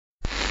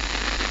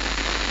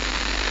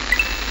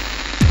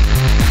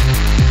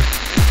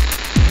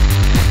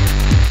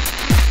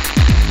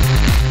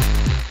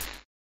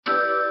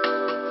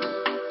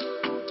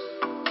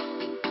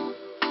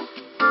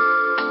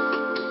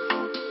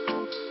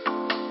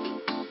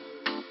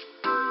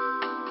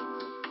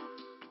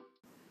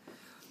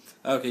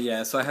Okay,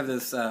 yeah. So I have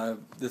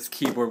this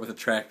keyboard with a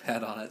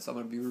trackpad on it, so I'm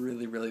gonna be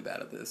really, really bad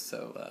at this.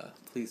 So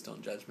please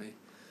don't judge me.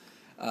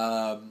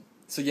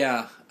 So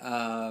yeah,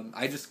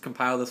 I just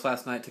compiled this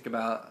last night. Took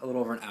about a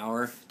little over an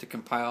hour to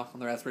compile on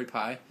the Raspberry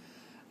Pi,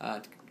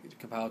 to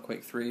compile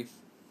Quake 3,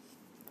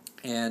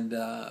 and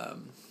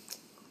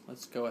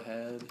let's go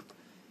ahead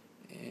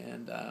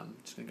and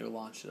just gonna go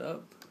launch it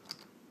up.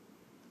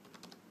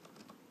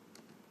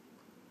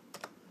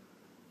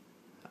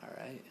 All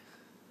right.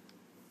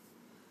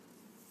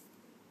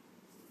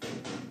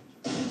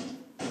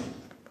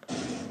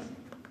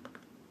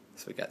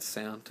 So we got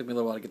sound. Took me a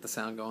little while to get the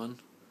sound going.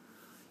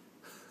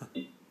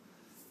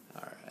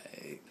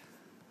 Alright.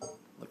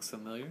 Looks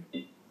familiar.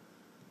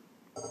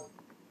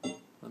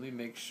 Let me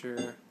make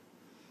sure.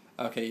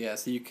 Okay, yeah,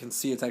 so you can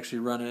see it's actually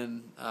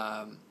running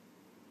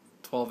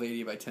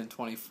 1280 by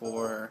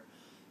 1024,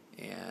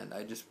 and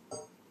I just.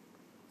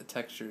 The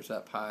texture's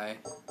up high.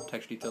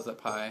 Texture detail's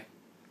up high.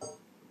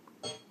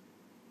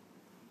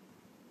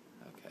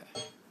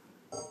 Okay.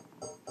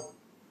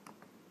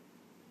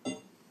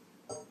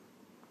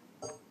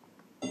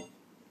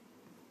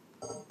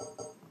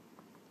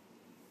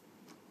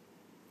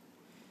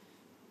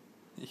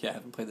 Yeah, I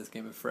haven't played this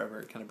game in forever.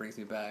 It kind of brings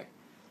me back.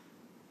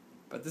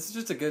 But this is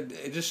just a good.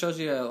 It just shows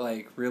you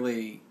like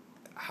really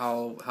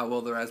how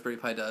well the Raspberry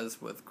Pi does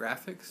with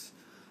graphics.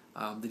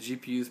 The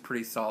GPU is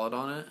pretty solid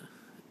on it,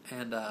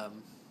 and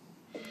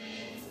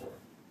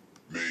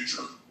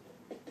Major.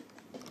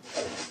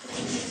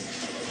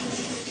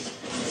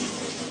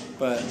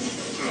 but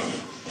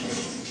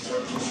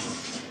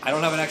I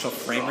don't have an actual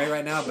frame rate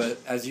right now. But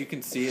as you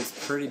can see,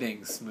 it's pretty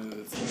dang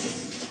smooth.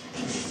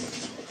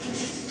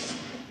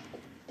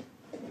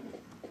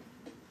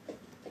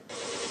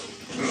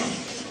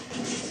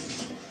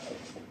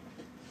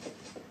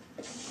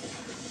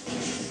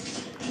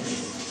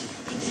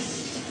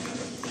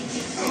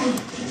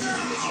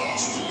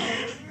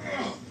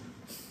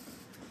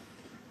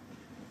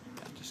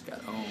 I just got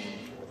owned.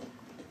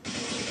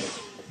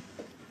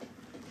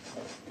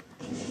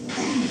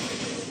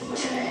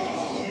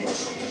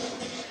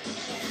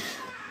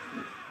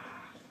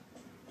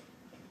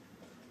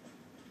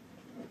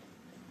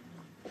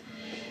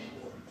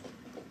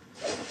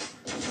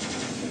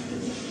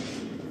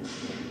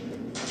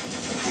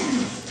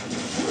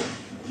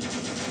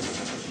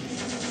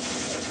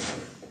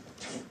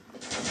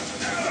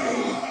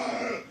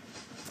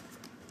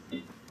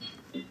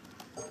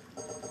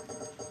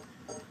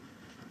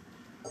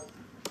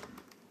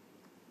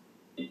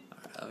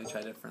 Alright, let me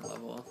try a different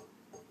level.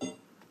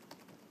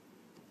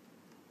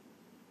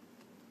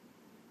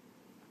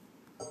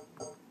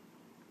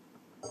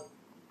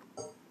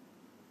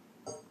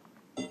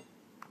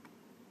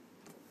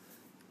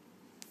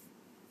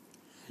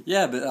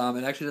 Yeah, but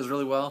it actually does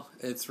really well.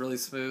 It's really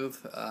smooth,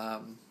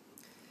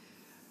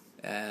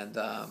 and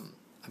I'm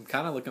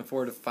kind of looking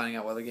forward to finding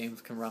out what other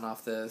games can run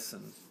off this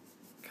and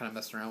kind of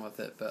messing around with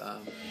it. But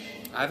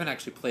I haven't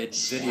actually played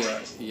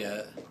video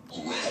yet.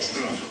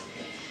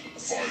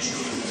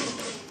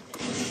 Pfizer.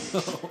 You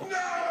have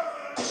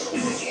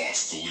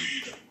lost the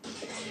lead.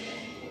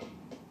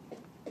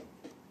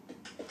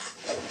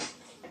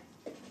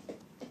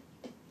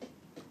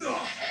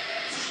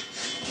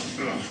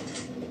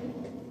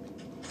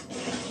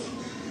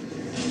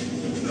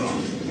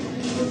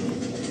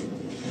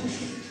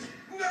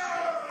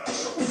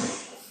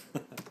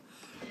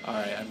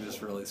 Alright, I'm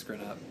just really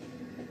screwing up.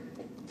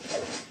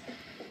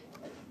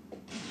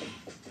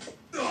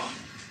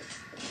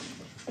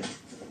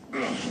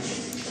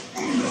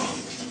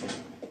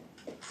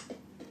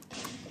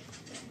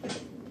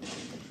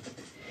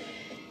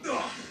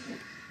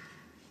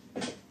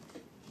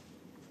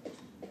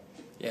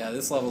 Yeah,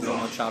 this level's a little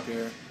more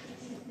choppier.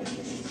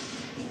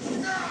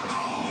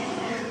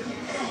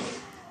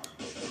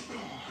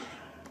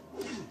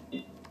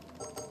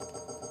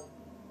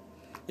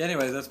 Yeah,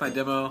 anyways, that's my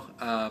demo.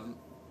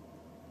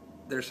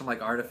 There's some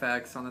like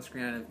artifacts on the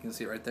screen, and you can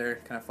see it right there,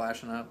 kind of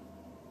flashing up.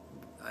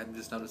 I'm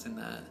just noticing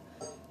that.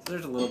 So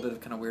there's a little bit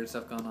of kind of weird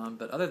stuff going on,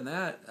 but other than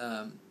that,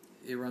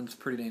 it runs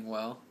pretty dang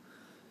well,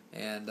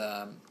 and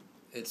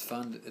it's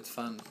fun. It's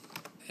fun,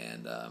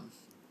 and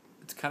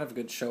it's kind of a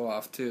good show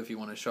off too if you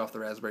want to show off the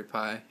Raspberry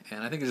Pi.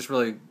 And I think it just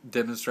really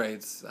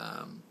demonstrates.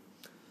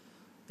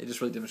 It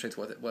just really demonstrates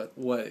what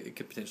it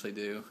could potentially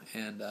do,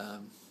 and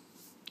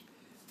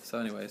so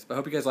anyways, but I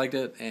hope you guys liked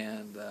it,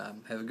 and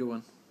have a good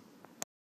one.